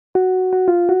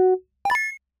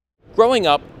Growing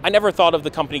up, I never thought of the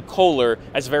company Kohler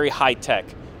as very high-tech.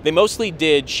 They mostly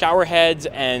did shower heads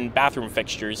and bathroom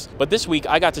fixtures, but this week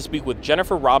I got to speak with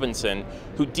Jenifer Robinson,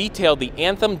 who detailed the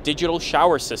Anthem digital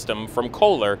shower system from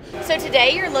Kohler. So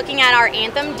today you're looking at our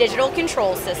Anthem digital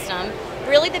control system.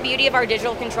 Really the beauty of our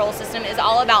digital control system is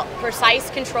all about precise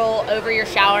control over your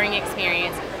showering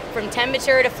experience, from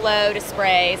temperature to flow to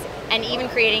sprays, and even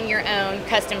creating your own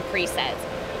custom presets.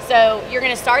 So you're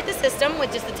going to start the system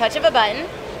with just the touch of a button.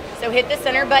 So hit the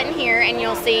center button here and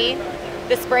you'll see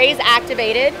the sprays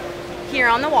activated here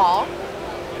on the wall.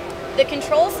 The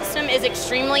control system is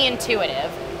extremely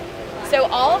intuitive. So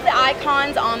all of the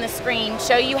icons on the screen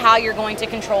show you how you're going to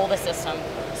control the system.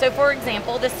 So for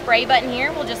example, the spray button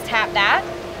here, we'll just tap that.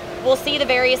 We'll see the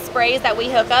various sprays that we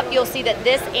hook up. You'll see that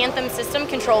this Anthem system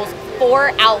controls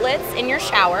 4 outlets in your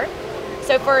shower.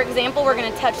 So for example, we're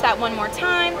going to touch that one more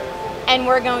time, and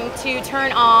we're going to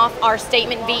turn off our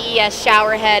Statement VES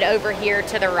shower head over here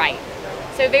to the right.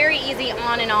 So very easy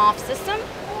on and off system.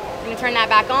 We're going to turn that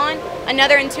back on.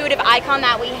 Another intuitive icon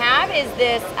that we have is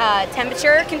this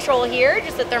temperature control here,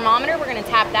 just a thermometer. We're going to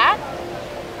tap that.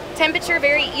 Temperature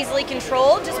very easily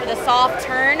controlled just with a soft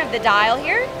turn of the dial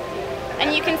here.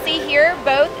 And you can see here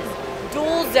both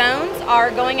dual zones are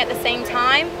going at the same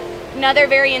time. Another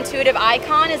very intuitive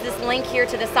icon is this link here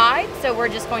to the side. So we're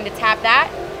just going to tap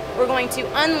that. We're going to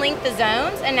unlink the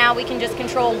zones, and now we can just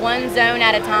control one zone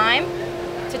at a time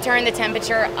to turn the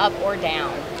temperature up or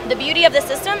down. The beauty of the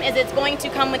system is it's going to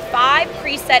come with 5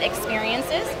 preset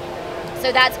experiences.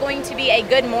 So that's going to be a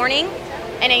good morning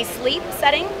and a sleep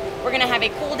setting. We're going to have a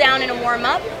cool down and a warm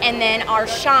up, and then our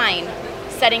shine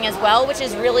setting as well, which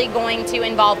is really going to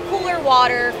involve cooler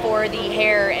water for the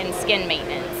hair and skin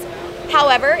maintenance.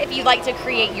 However, if you'd like to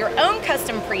create your own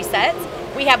custom presets,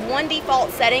 we have 1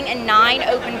 default setting and 9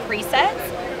 open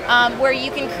presets where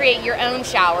you can create your own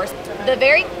showers. The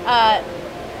very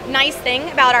nice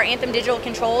thing about our Anthem digital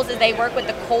controls is they work with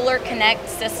the Kohler Connect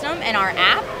system and our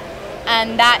app,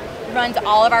 and that runs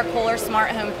all of our Kohler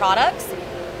smart home products.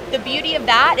 The beauty of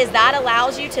that is that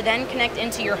allows you to then connect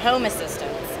into your home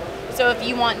assistants. So if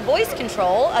you want voice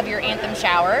control of your Anthem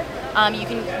shower, you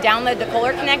can download the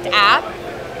Kohler Connect app,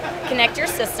 connect your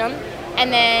system, and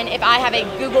then if I have a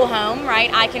Google Home, right,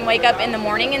 I can wake up in the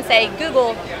morning and say,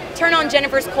 Google, turn on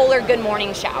Jenifer's Kohler Good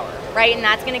Morning Shower, right? And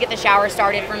that's going to get the shower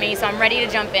started for me, so I'm ready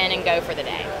to jump in and go for the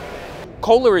day.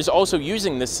 Kohler is also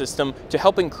using this system to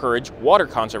help encourage water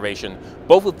conservation,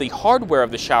 both with the hardware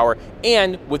of the shower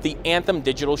and with the Anthem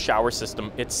digital shower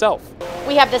system itself.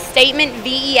 We have the Statement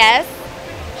VES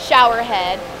shower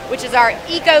head, which is our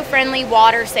eco-friendly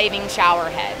water-saving shower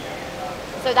head.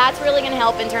 So that's really going to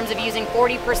help in terms of using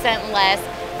 40% less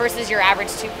versus your average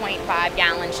 2.5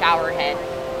 gallon shower head.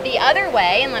 The other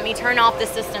way, and let me turn off the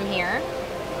system here.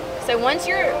 So once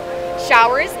your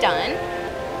shower is done,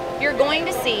 you're going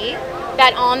to see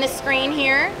that on the screen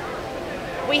here,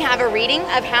 we have a reading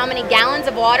of how many gallons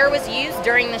of water was used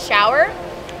during the shower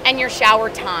and your shower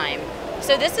time.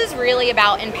 So this is really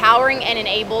about empowering and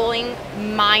enabling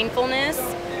mindfulness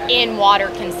in water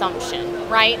consumption,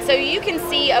 right? So you can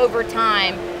see over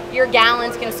time your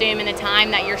gallons consumed in the time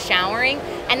that you're showering,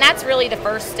 and that's really the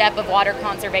first step of water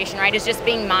conservation, right? Is just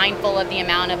being mindful of the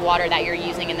amount of water that you're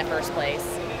using in the first place.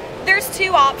 There's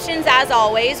 2 options as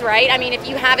always, right? I mean, if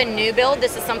you have a new build,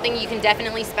 this is something you can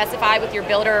definitely specify with your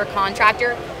builder or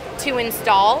contractor to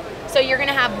install. So you're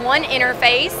gonna have one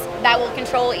interface that will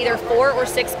control either 4 or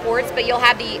 6 ports, but you'll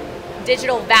have the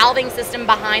digital valving system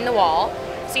behind the wall.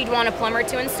 So you'd want a plumber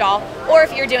to install, or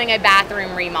if you're doing a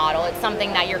bathroom remodel, it's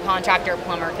something that your contractor or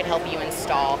plumber could help you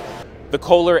install. The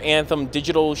Kohler Anthem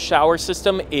digital shower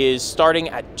system is starting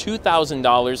at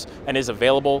 $2,000 and is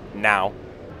available now.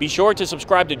 Be sure to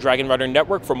subscribe to Dragon Rider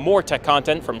Network for more tech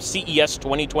content from CES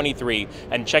 2023,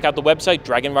 and check out the website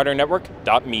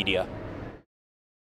dragonridernetwork.media.